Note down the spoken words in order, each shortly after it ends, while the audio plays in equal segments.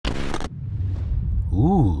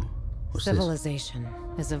Ooh. What's Civilization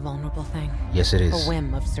is a vulnerable thing. Yes, it is. A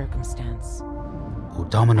whim of circumstance. Ooh,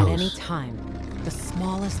 dominoes. At any time, the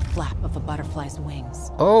smallest flap of a butterfly's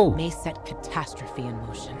wings may set catastrophe in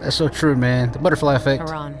motion. That's so true, man. The butterfly effect.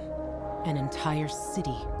 Haran, an entire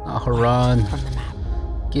city Haran. from the map.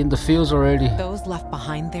 Getting the feels already. Those left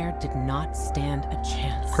behind there did not stand a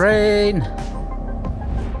chance. Crane.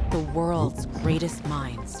 The world's greatest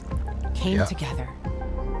minds came together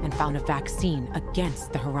and found a vaccine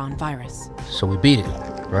against the Haran virus. So we beat it,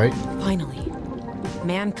 right? Finally,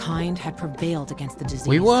 mankind had prevailed against the disease.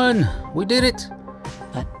 We won! We did it!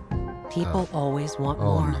 But people always want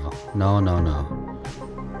more. No.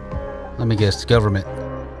 No. Let me guess, government.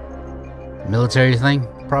 Military thing,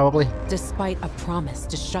 probably? Despite a promise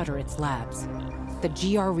to shutter its labs, the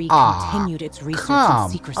GRE continued its research in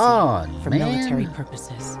secrecy for military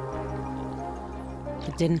purposes.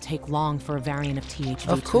 It didn't take long for a variant of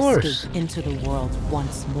THV to escape into the world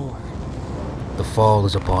once more. The fall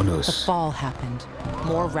is upon us. The fall happened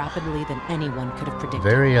more rapidly than anyone could have predicted.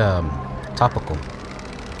 Very, topical.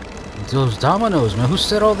 Those dominoes, man. Who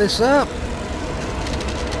set all this up?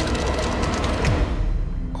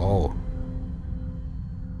 Oh.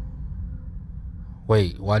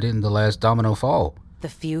 Wait, why didn't the last domino fall? The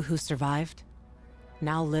few who survived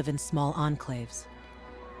now live in small enclaves.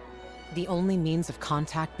 The only means of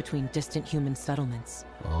contact between distant human settlements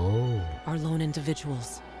are lone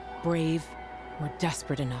individuals, brave or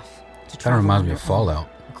desperate enough to travel reminds me of Fallout.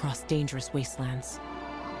 Across dangerous wastelands.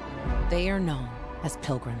 They are known as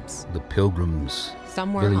pilgrims. The pilgrims.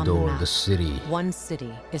 Somewhere on the map, the city. one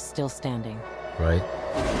city is still standing. Right.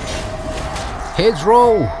 Heads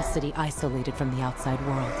roll! A city isolated from the outside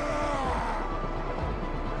world.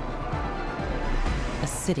 A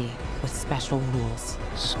city with special rules.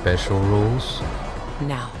 Special rules?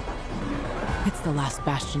 Now, it's the last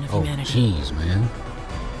bastion of humanity. Oh, jeez, man.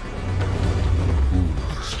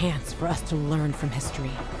 A chance for us to learn from history.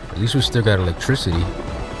 At least we still got electricity.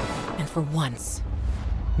 And for once,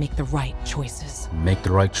 make the right choices. Make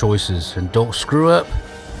the right choices and don't screw up.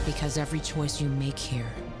 Because every choice you make here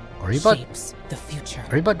shapes the future.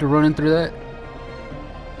 Are you about to run in through that?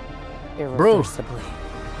 Irreversibly.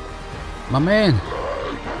 My man.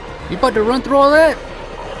 You about to run through all that?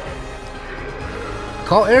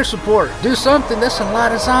 Call air support. Do something. That's a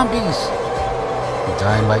lot of zombies.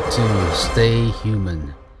 Dying Light 2. Stay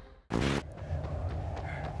human.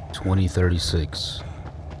 2036.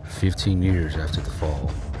 15 years after the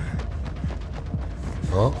fall.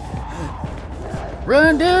 Oh.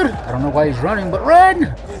 Run, dude! I don't know why he's running, but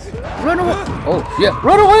run! Run away! Oh, yeah.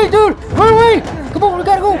 Run away, dude! Run away! Come on, we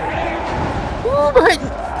gotta go! Woo, man!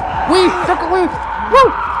 Weave! Circle weave!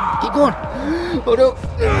 Woo! Keep going! Oh, no!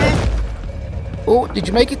 Oh, did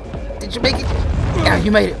you make it? Did you make it? Yeah,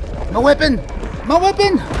 you made it! My weapon! My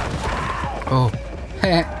weapon! Oh.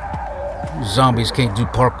 Zombies can't do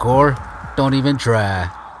parkour. Don't even try.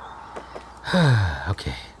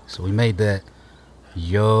 Okay, so we made that.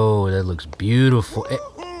 Yo, that looks beautiful.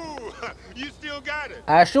 You still got it.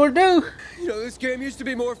 I sure do. You know, this game used to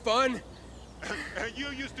be more fun. And you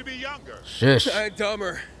used to be younger. Shush. And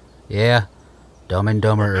dumber. Yeah, Dumb and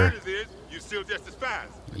Dumber. You're still just as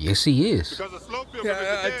fast. Yes, he is. Because a slow pilgrim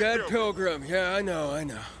Yeah, is a dead pilgrim. Yeah, I know.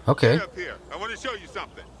 Okay. Get up here. I want to show you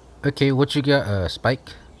something. Okay, what you got,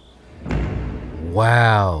 Spike?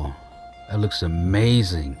 Wow, that looks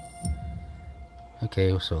amazing.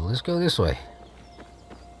 Okay, so let's go this way.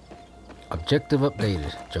 Objective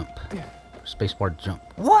updated. Jump. Spacebar jump.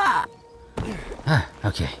 What?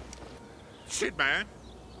 Okay. Shit, man.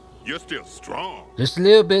 You're still strong. Just a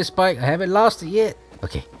little bit, Spike. I haven't lost it yet.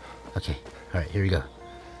 Okay. Alright, here we go.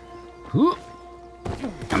 Whoop.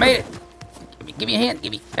 I made it. Give me a hand.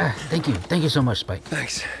 Give me. Thank you. Thank you so much, Spike.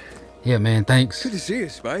 Thanks. Yeah, man, thanks. Good to see you,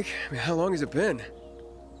 Spike. I mean, how long has it been?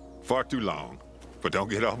 Far too long. But don't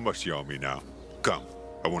get all mushy on me now. Come.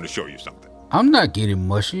 I want to show you something. I'm not getting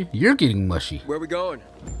mushy. You're getting mushy. Where are we going?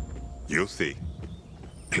 You'll see.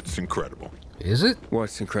 It's incredible. Is it?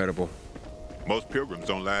 What's incredible? Most pilgrims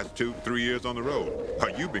don't last 2-3 years on the road.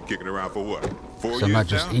 You've been kicking around for what? 4 years So I'm not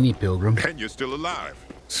just now? any pilgrim. And you're still alive.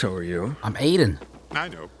 So are you. I'm Aiden. I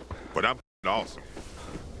know, but I'm awesome.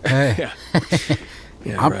 Hey.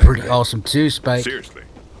 Yeah, I'm pretty awesome too, Spike. Seriously,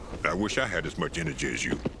 I wish I had as much energy as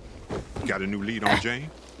you. Got a new lead on Jane?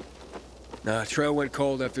 Nah, trail went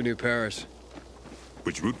cold after New Paris.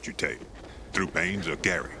 Which route did you take? Through Baines or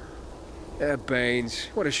Gary? Baines.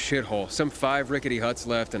 What a shithole. Some 5 rickety huts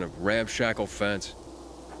left and a ramshackle fence.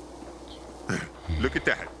 Look at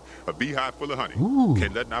that. A beehive full of honey. Ooh.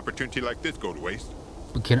 Can't let an opportunity like this go to waste.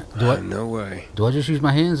 But can No way. Do I just use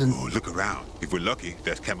my hands and... Oh, look around. If we're lucky,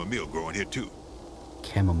 there's chamomile growing here too.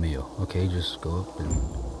 Chamomile. Okay, just go up and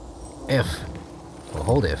F. Well,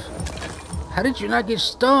 hold F. How did you not get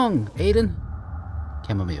stung, Aiden?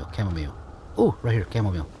 Chamomile, chamomile. Oh, right here,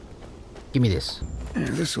 chamomile. Give me this. Yeah,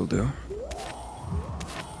 this'll do.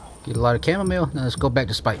 Get a lot of chamomile. Now let's go back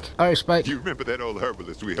to Spike. Alright, Spike. You remember that old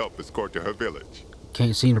herbalist we helped escort to her village?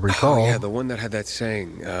 Can't seem to recall. Oh, yeah, the one that had that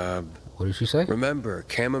saying, What did she say? remember,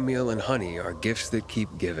 chamomile and honey are gifts that keep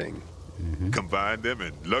giving. Combine them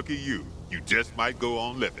and lucky you just might go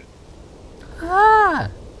on living. Ah!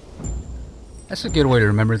 That's a good way to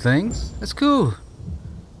remember things. That's cool.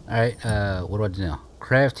 Alright, what do I do now?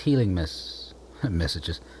 Craft healing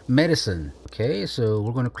messages. Medicine. Okay, so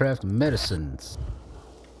we're going to craft medicines.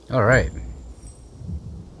 Alright.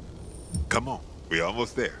 Come on, we're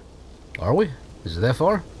almost there. Are we? Is it that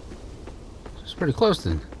far? It's pretty close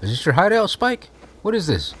then. Is this your hideout, Spike? What is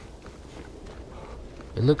this?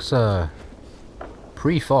 It looks,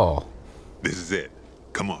 pre-fall. This is it.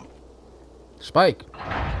 Come on. Spike,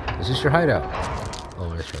 is this your hideout?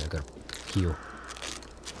 Oh, that's right. I gotta heal.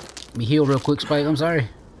 Let me heal real quick, Spike. I'm sorry.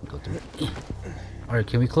 Go through it. All right,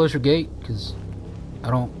 can we close your gate? Cause I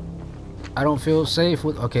don't feel safe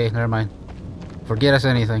with. Okay, never mind. Forget I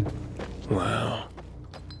said anything. Wow.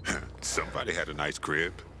 Somebody had a nice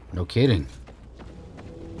crib. No kidding.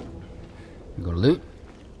 You gonna loot?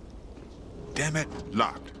 Damn it,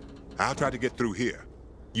 locked. I'll try to get through here.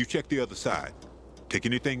 You check the other side. Take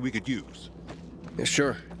anything we could use. Yeah,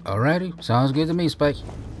 sure. Alrighty, sounds good to me, Spike.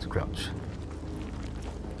 It's a crouch.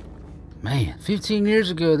 Man, 15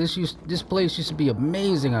 years ago, this place used to be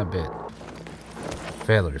amazing. I bet.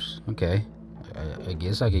 Feathers. Okay, I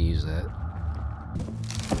guess I could use that.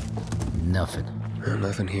 Nothing.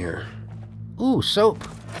 Nothing here. Ooh, soap.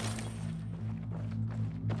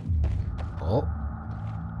 Oh.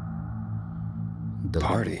 The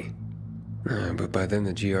Party. But by then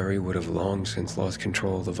the GRE would have long since lost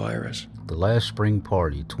control of the virus. The last spring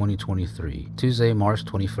party, 2023. Tuesday, March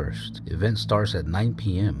 21st. Event starts at 9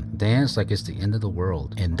 p.m. Dance like it's the end of the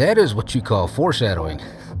world. And that is what you call foreshadowing.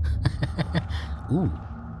 Ooh.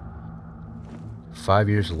 5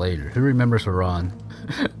 years later. Who remembers Haran?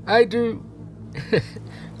 I do.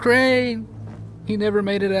 Crane. He never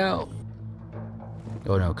made it out.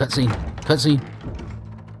 Oh no, cutscene. Cutscene.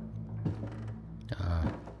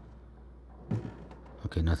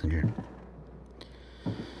 Okay, nothing here.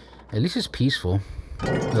 At least it's peaceful.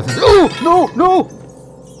 Nothing. Oh no, no!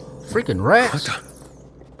 Freaking rats!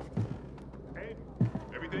 Hey,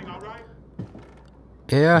 everything all right?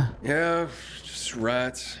 Yeah. Yeah, just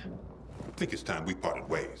rats. I think it's time we parted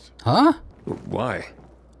ways. Huh? Why?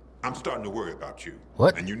 I'm starting to worry about you.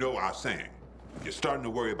 What? And you know our saying. You're starting to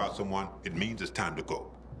worry about someone, it means it's time to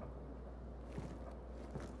go.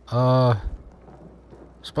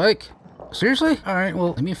 Spike? Seriously? Alright,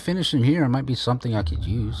 well, let me finish in here. It might be something I could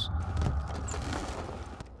use.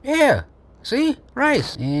 Yeah! See?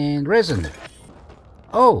 Rice and resin.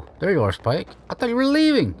 Oh, there you are, Spike. I thought you were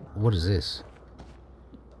leaving. What is this?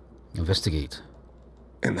 Investigate.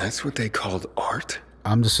 And that's what they called art?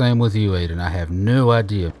 I'm the same with you, Aiden. I have no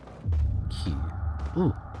idea. Key.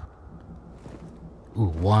 Ooh.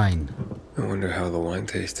 Ooh, wine. I wonder how the wine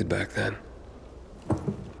tasted back then.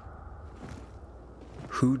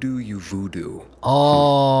 Hoodoo you voodoo.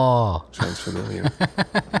 Oh. Sounds familiar.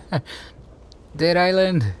 Dead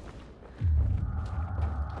Island.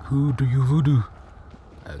 Who do you voodoo?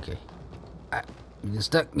 Okay. Get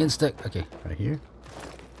stuck, get stuck. Okay, right here.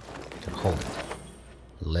 Can hold it.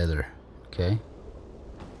 Leather. Okay.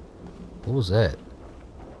 What was that?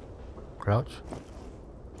 Crouch.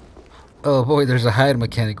 Oh boy, there's a hide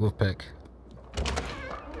mechanic, Wolfpack.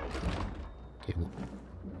 Okay.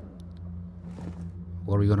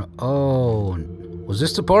 What are we gonna... Oh, was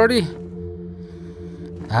this the party?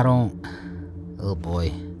 I don't... Oh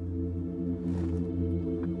boy.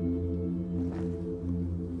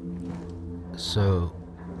 So,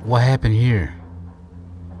 what happened here?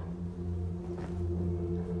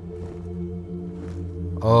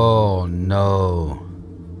 Oh no.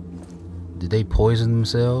 Did they poison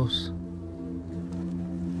themselves?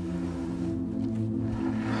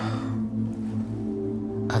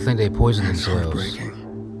 I think they poisoned themselves. Heartbreaking.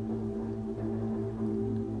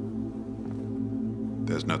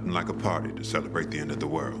 There's nothing like a party to celebrate the end of the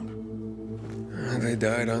world. They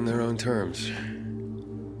died on their own terms.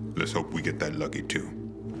 Let's hope we get that lucky too.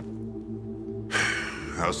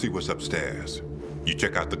 I'll see what's upstairs. You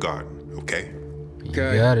check out the garden, okay? You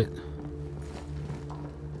Okay. got it.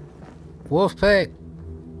 Wolfpack,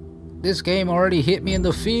 this game already hit me in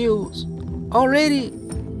the feels. Already?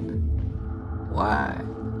 Why?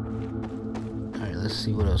 Alright, let's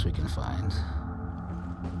see what else we can find.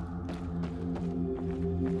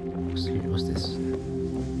 here? What's this?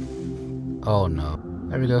 Oh no.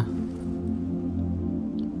 There we go.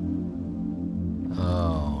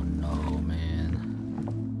 Oh no, man.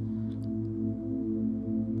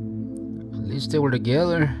 At least they were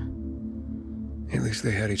together. At least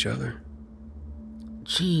they had each other.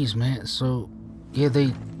 Jeez, man. So, yeah,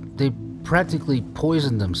 they practically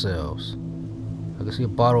poisoned themselves. I can see a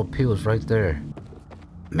bottle of pills right there.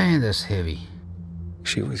 Man, that's heavy.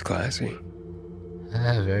 She was classy.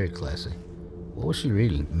 Ah, very classy. What was she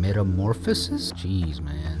reading? Metamorphosis? Jeez,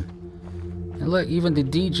 man. And look, even the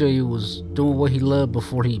DJ was doing what he loved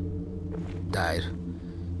before he died.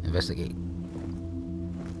 Investigate.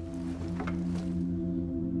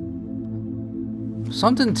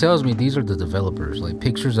 Something tells me these are the developers, like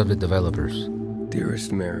pictures of the developers.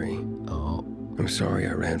 Dearest Mary. Oh. I'm sorry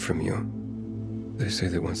I ran from you. They say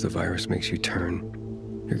that once the virus makes you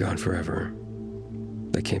turn, you're gone forever.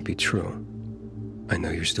 That can't be true. I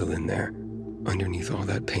know you're still in there, underneath all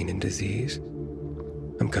that pain and disease.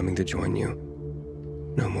 I'm coming to join you.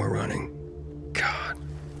 No more running. God.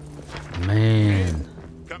 Man.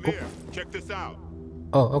 Come here. Check this out.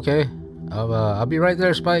 Oh, okay. I'll be right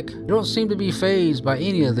there, Spike. You don't seem to be fazed by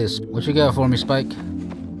any of this. What you got for me, Spike?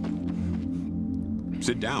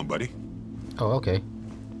 Sit down, buddy. Oh, okay.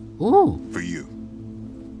 Ooh. For you.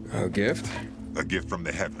 A gift? A gift from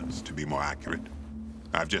the heavens, to be more accurate.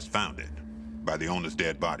 I've just found it, by the owner's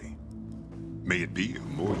dead body. May it be of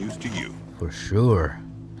more use to you. For sure.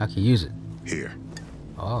 I can use it. Here.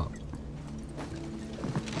 Oh.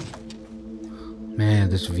 Man,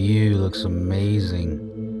 this view looks amazing.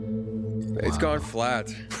 It's gone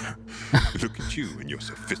flat. Look at you and your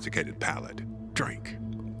sophisticated palate. Drink.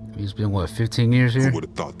 He's been, what, 15 years here? Who would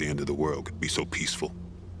have thought the end of the world could be so peaceful?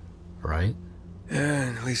 Right?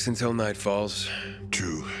 And at least until night falls.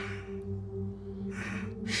 True.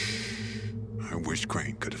 I wish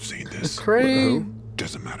Crane could have seen this. Crane!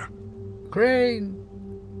 Doesn't matter. Crane!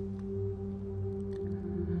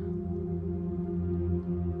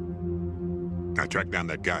 I tracked down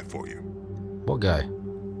that guy for you. What guy?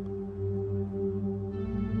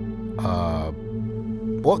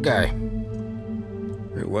 What guy?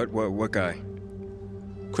 What guy?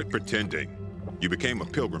 Quit pretending. You became a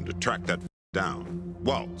pilgrim to track that down.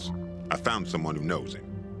 Waltz. I found someone who knows him.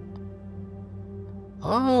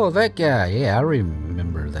 Oh, that guy. Yeah, I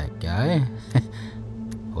remember that guy.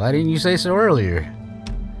 Why didn't you say so earlier?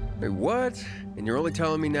 Wait, what? And you're only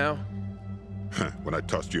telling me now? When I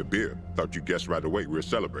tossed you a beer, thought you guessed right away we were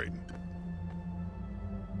celebrating.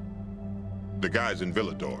 The guy's in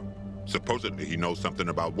Villador. Supposedly he knows something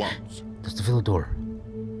about Waltz. That's the Villador.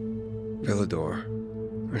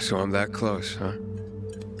 Villador. So I'm that close, huh?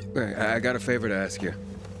 Wait, I got a favor to ask you.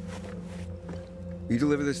 You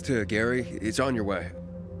deliver this to Gary? It's on your way.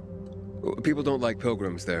 People don't like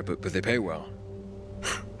pilgrims there, but they pay well.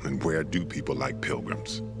 And where do people like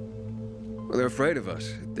pilgrims? Well, they're afraid of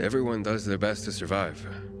us. Everyone does their best to survive.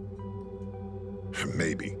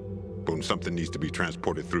 Maybe. But when something needs to be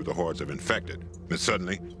transported through the hordes of infected, then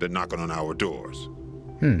suddenly they're knocking on our doors.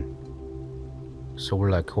 So we're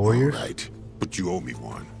like couriers? All right, but you owe me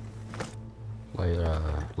one.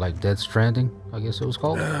 Like Death Stranding, I guess it was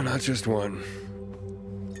called? No, not just one.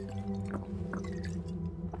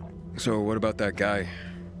 So what about that guy?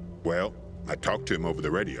 Well, I talked to him over the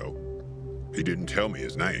radio. He didn't tell me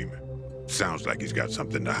his name. Sounds like he's got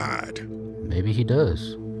something to hide. Maybe he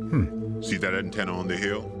does. See that antenna on the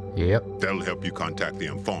hill? Yep. That'll help you contact the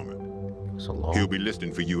informant. So long. He'll be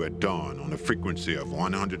listening for you at dawn on a frequency of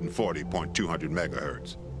 140.200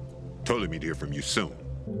 megahertz. Told him he'd hear from you soon.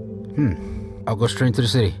 I'll go straight to the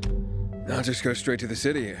city. I'll just go straight to the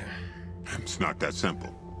city. It's not that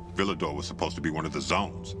simple. Villador was supposed to be one of the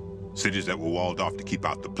zones. Cities that were walled off to keep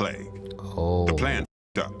out the plague. Oh. The plan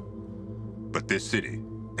f***ed up. But this city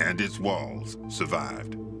and its walls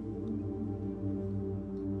survived.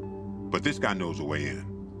 But this guy knows a way in.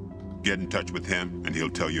 Get in touch with him and he'll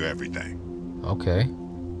tell you everything. Okay.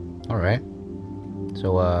 Alright.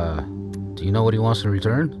 So, do you know what he wants in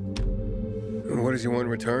return? What does he want in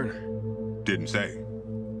return? Didn't say.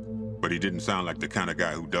 But he didn't sound like the kind of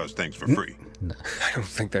guy who does things for free. I don't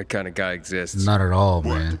think that kind of guy exists. Not at all,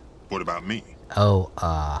 What? man. What about me? Oh,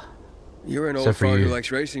 You're an Except old for fart you. who likes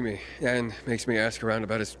racing me and makes me ask around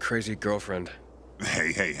about his crazy girlfriend.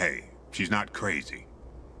 Hey. She's not crazy.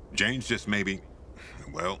 Jane's just maybe,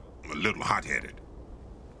 well, a little hot-headed.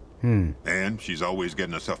 And she's always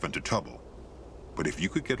getting herself into trouble. But if you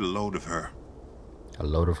could get a load of her... a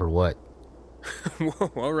load of her what?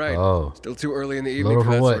 Whoa, all right. Oh. Still too early in the evening Load for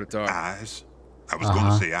of that what? sort of talk. Eyes? I was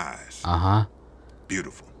gonna say eyes. Uh-huh.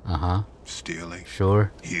 Beautiful. Uh-huh. Steely.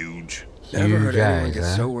 Sure. Huge. Never heard anyone eyes, get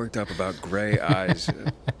huh? so worked up about gray eyes.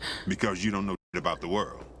 Because you don't know about the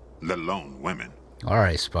world, let alone women. All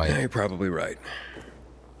right, Spike. Yeah, you're probably right.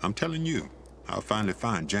 I'm telling you, I'll finally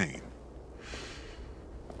find Jane.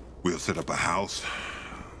 We'll set up a house.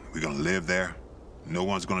 We're gonna live there. No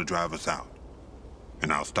one's gonna drive us out.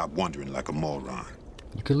 And I'll stop wondering like a moron.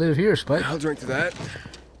 You can live here, Spike. I'll drink to that.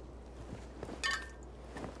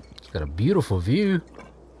 It's got a beautiful view.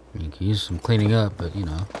 I mean, you can use some cleaning up, but you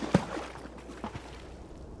know.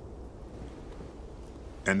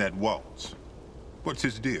 And that Waltz, what's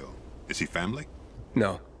his deal? Is he family?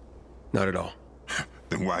 No, not at all.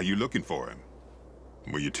 Then why are you looking for him?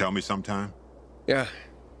 Will you tell me sometime? Yeah,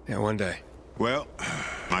 one day. Well,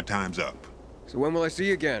 my time's up. So when will I see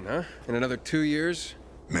you again, huh? In another 2 years?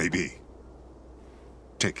 Maybe.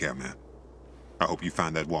 Take care, man. I hope you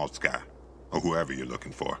find that Waltz guy, or whoever you're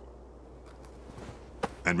looking for.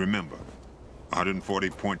 And remember,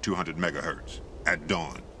 140.200 megahertz. At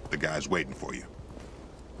dawn, the guy's waiting for you.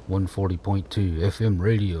 140.2 FM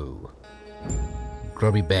radio.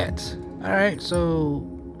 Grubby bats. Alright, so...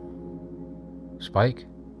 Spike?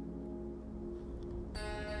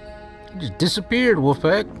 You just disappeared,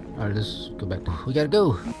 Wolfpack. Alright, let's go back. We gotta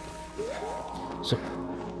go. So...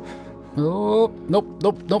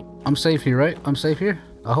 Nope. I'm safe here, right? I'm safe here?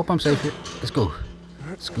 I hope I'm safe here. Let's go.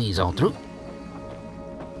 Squeeze on through.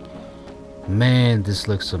 Man, this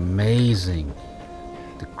looks amazing.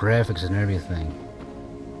 The graphics and everything.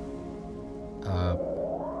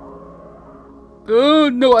 Oh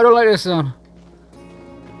no, I don't like that sound.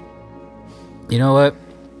 You know what?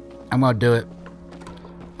 I'm gonna do it.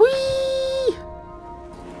 Whee!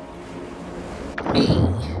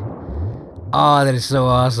 Oh, that is so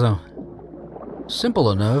awesome.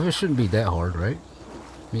 Simple enough. It shouldn't be that hard, right?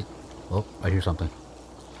 Oh, I hear something.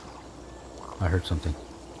 I heard something.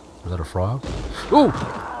 Was that a frog? Ooh!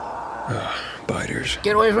 Biters.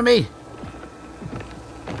 Get away from me!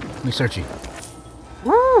 Let me search you.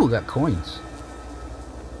 Woo! Got coins.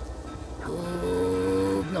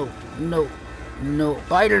 Oh, no.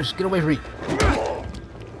 Biters, get away from me.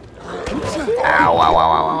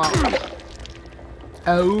 Ow.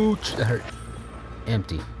 Ouch, that hurt.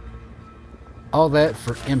 Empty. All that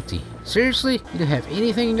for empty. Seriously? You didn't have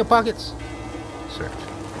anything in your pockets? Search.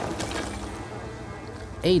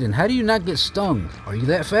 Aiden, how do you not get stung? Are you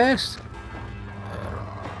that fast?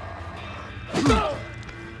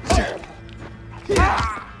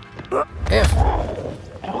 F.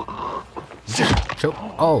 Choke.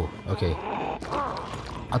 Oh, okay.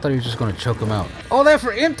 I thought he was just gonna choke him out. Oh, that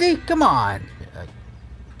for empty? Come on.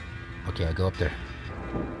 Okay, I go up there.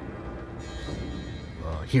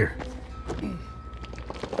 Here. Okay.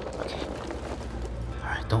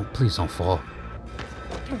 Alright, please don't fall.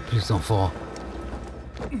 Please don't fall.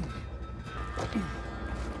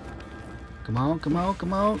 Come on.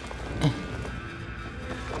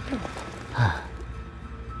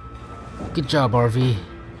 Good job, RV. Ooh.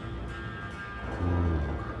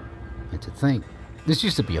 And to think, this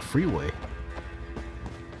used to be a freeway.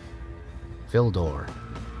 Vildor.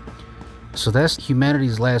 So that's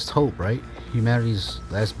humanity's last hope, right? Humanity's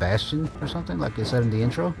last bastion or something, like it said in the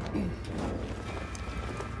intro?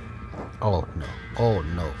 Oh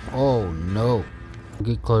no.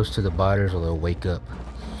 Get close to the biters or they'll wake up.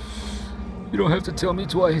 You don't have to tell me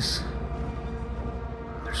twice.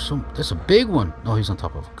 There's a big one. Oh, he's on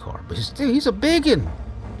top of a car. But he's a big one.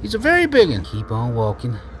 He's a very big one. Keep on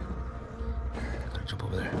walking. Gotta jump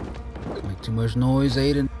over there. Don't make too much noise,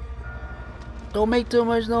 Aiden. Don't make too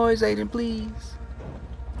much noise, Aiden, please.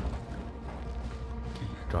 Okay,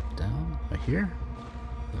 drop down. Right here.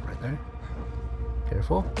 Right there.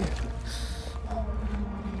 Careful.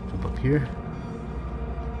 Jump up here.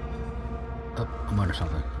 Up. I'm under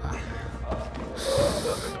something.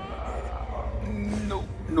 No.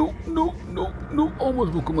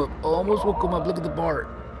 Almost woke him up. Look at the bar.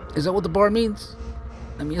 Is that what the bar means?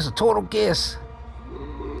 I mean, it's a total guess.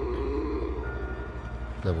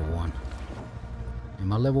 Level 1.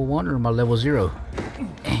 Am I level 1 or am I level 0?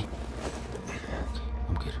 Okay,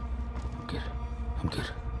 I'm good.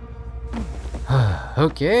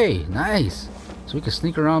 Okay, nice. So we can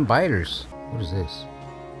sneak around biters. What is this?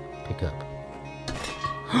 Pick up.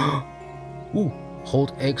 Ooh,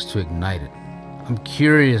 hold X to ignite it. I'm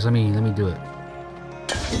curious. Let me do it.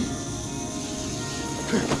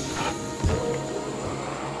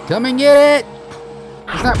 Come and get it.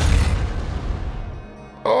 It's not.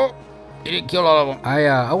 Oh, you didn't kill all of them.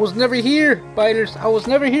 I was never here, biters. I was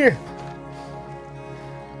never here.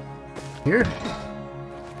 Here.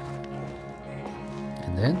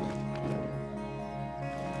 And then.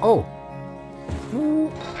 Oh.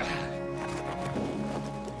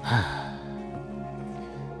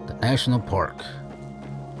 National Park.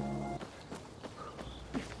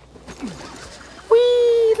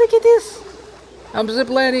 Whee! Look at this! I'm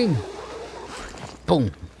ziplining!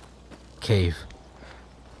 Boom! Cave.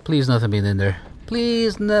 Please nothing be in there.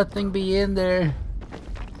 Please nothing be in there.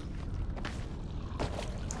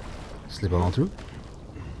 Slip on through.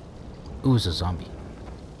 Ooh, it's a zombie.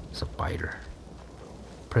 It's a biter.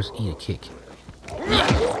 Press E to kick.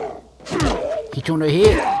 Yeah. Hit you on the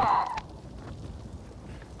head.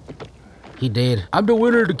 He dead. I'm the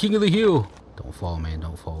winner, the king of the hill. Don't fall, man.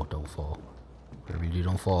 Don't fall. Don't fall. Whatever you do,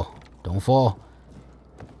 don't fall. Don't fall.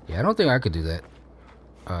 Yeah, I don't think I could do that.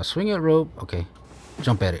 Swing at rope. Okay.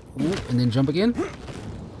 Jump at it. Ooh, and then jump again.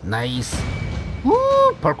 Nice.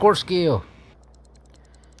 Woo! Parkour skill.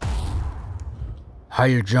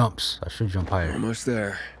 Higher jumps. I should jump higher. Almost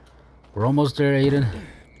there. We're almost there, Aiden.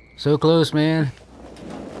 So close, man.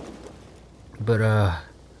 But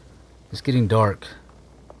it's getting dark.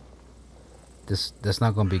 That's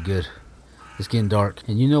not gonna be good. It's getting dark,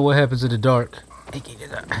 and you know what happens in the dark. There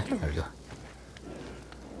we go.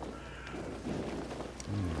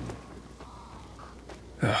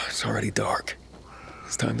 Oh, it's already dark.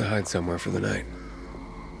 It's time to hide somewhere for the night.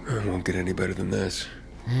 It won't get any better than this.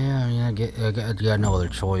 Yeah, I mean, I got no other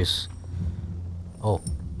choice. Oh,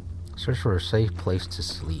 search for a safe place to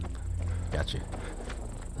sleep. Gotcha.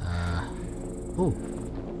 Ooh,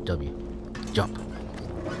 W. Jump.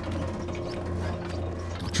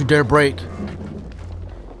 Don't you dare break.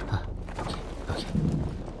 Okay.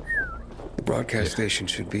 The broadcast station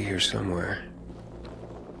should be here somewhere.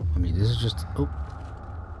 I mean, this is just... Oh.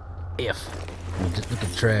 F. I mean, just look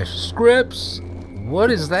at trash. Scripts! What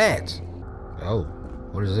is that? Oh.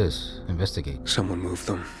 What is this? Investigate. Someone moved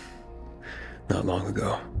them. Not long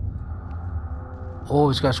ago. Oh,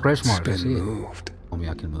 it's got scratch marks. It's been moved. Oh, me,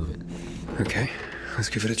 I can move it. Okay, let's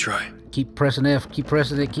give it a try. Keep pressing F. Keep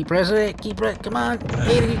pressing it. Keep pressing it. Keep pressing. Come on,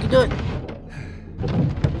 Aiden, you can do it.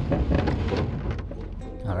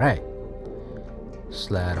 All right.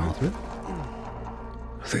 Slide on through.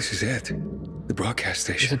 This is it. The broadcast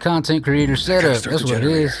station. It's a content creator setup. That's what it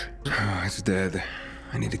is. Oh, it's dead.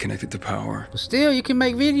 I need to connect it to power. But still, you can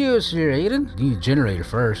make videos here, Aiden. You need a generator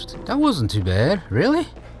first. That wasn't too bad. Really?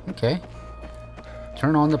 Okay.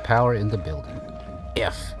 Turn on the power in the building.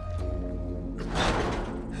 F.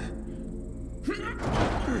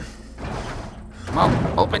 Come on,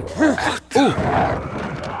 open. Ooh.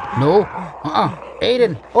 No.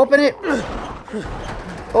 Aiden, open it.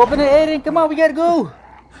 Open it, Aiden. Come on, we gotta go.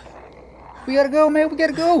 We gotta go, man. We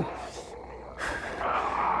gotta go.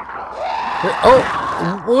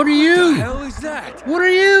 Oh, what are you? What the hell is that? What are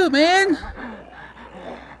you, man?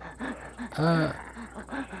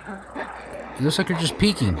 It looks like you're just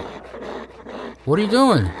peeking. What are you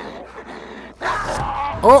doing?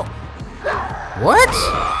 Oh! What?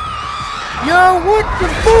 Yo, what the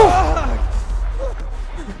fuck?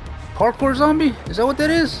 Parkour zombie? Is that what that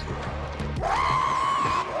is?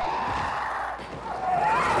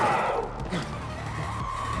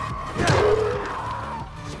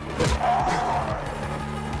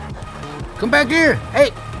 Come back here!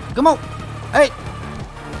 Hey! Come on! Hey!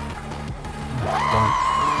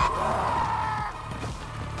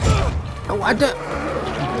 Oh, I did.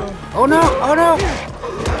 Oh no! Oh no!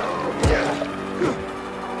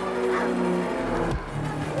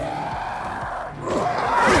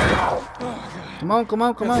 Come on! Come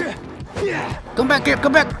on! Come on! Come back here!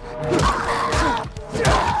 Come back!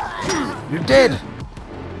 You're dead!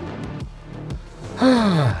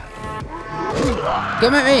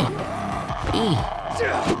 Come at me! E.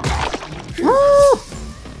 Woo!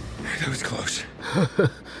 That was close.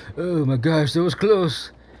 Oh my gosh, that was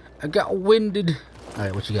close. I got winded.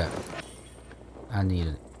 Alright, what you got? I need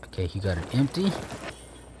it. Okay, you got an empty.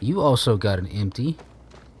 You also got an empty.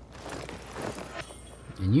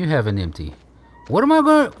 And you have an empty. What am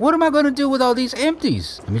I gonna do with all these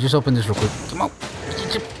empties? Let me just open this real quick. Come on.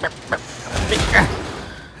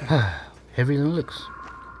 Heavy than it looks.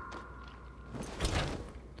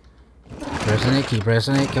 Pressing it, keep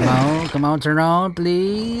pressing it. Come on, turn on,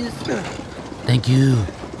 please. Thank you.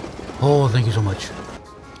 Oh, thank you so much.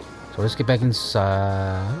 So let's get back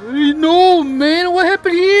inside. No, man, what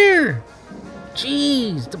happened here?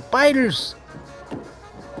 Jeez, the biters.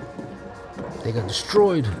 They got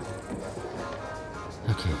destroyed.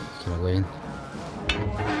 Okay, can I go in?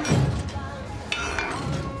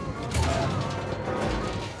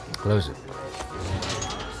 Close it.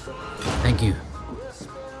 Thank you.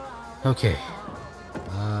 Okay.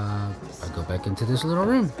 I go back into this little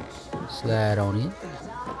room. Slide on in.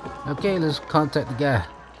 Okay, let's contact the guy.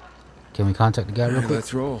 Can we contact the guy real quick?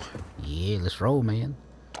 Let's roll. Yeah, let's roll, man.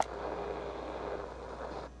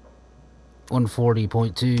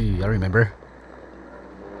 140.2. I remember.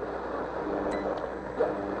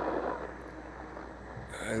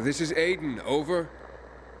 This is Aiden. Over.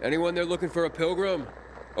 Anyone there looking for a pilgrim?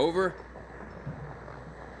 Over.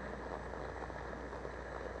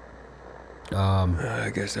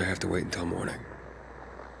 I guess I have to wait until morning.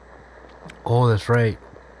 Oh, that's right.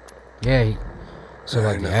 Yeah. So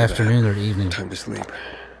like the afternoon or the evening. Time to sleep.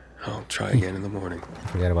 I'll try again in the morning.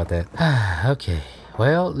 Forgot about that. Okay.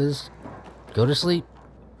 Well, let's go to sleep.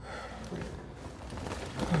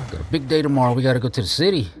 Got a big day tomorrow. We gotta go to the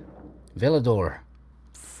city. Velador.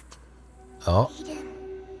 Oh. Aiden.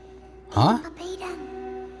 Huh? Aiden.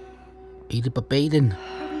 Aiden.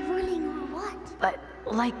 Are we running or what? But,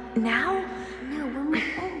 like, now? No, when we're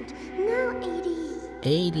old. No,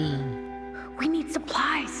 80. We need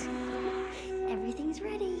supplies. Everything's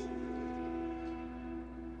ready.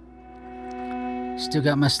 Still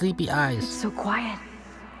got my sleepy It's eyes. so quiet.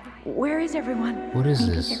 Where is everyone? What is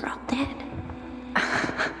Maybe this? they're all dead.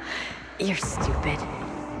 You're stupid.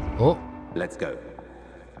 Oh. Let's go.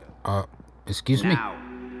 Excuse me? Now.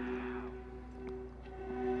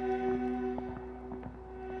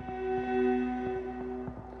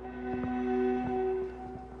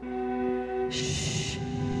 Shh.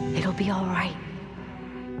 It'll be all right.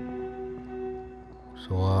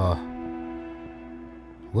 So,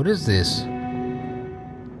 what is this?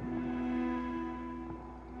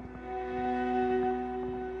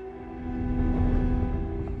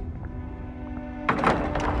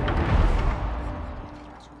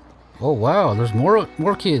 Oh wow, there's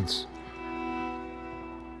more kids.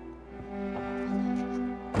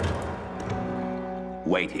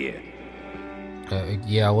 Wait here.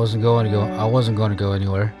 Yeah, I wasn't going to go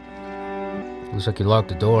anywhere. Looks like you locked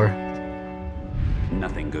the door.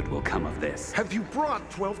 Nothing good will come of this. Have you brought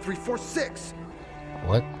 12346?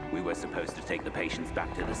 What? We were supposed to take the patients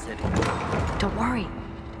back to the city. Don't worry.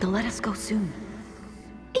 They'll let us go soon.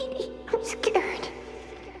 Edie, I'm scared.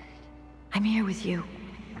 I'm here with you.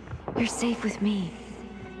 You're safe with me.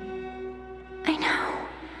 I know.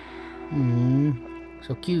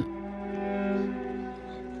 So cute.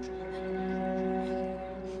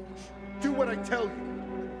 Do what I tell you.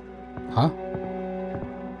 Huh?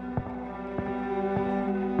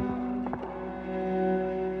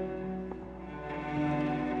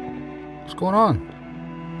 What's going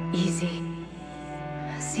on? Easy.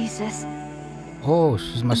 See, sis? Oh,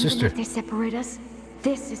 she's my sister. Even if they separate us,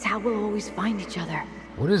 this is how we'll always find each other.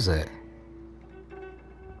 What is that?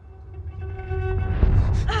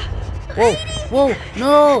 Whoa! Whoa!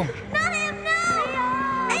 No! Not him, no!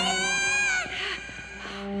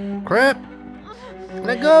 Crap!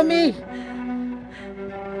 Let go of me!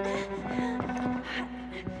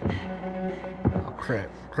 Oh,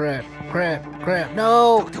 crap!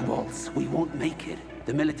 No! Dr. Waltz, we won't make it.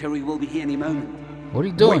 The military will be here any moment. What are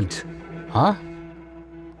you doing? Wait. Huh?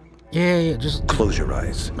 Yeah, just Close your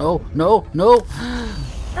eyes. no.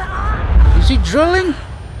 Is he drilling?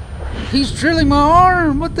 He's drilling my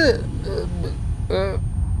arm. What the?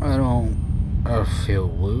 I feel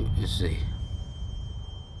woot. Let's see.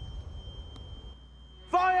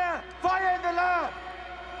 Fire! Fire in the lab!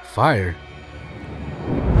 Fire.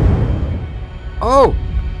 Oh.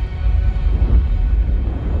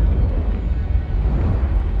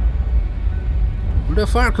 Where'd that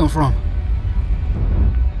fire come from?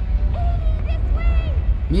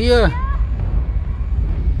 Mia!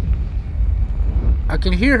 I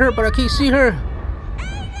can hear her, but I can't see her.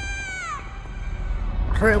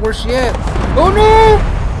 Crap, where's she at? Oh no!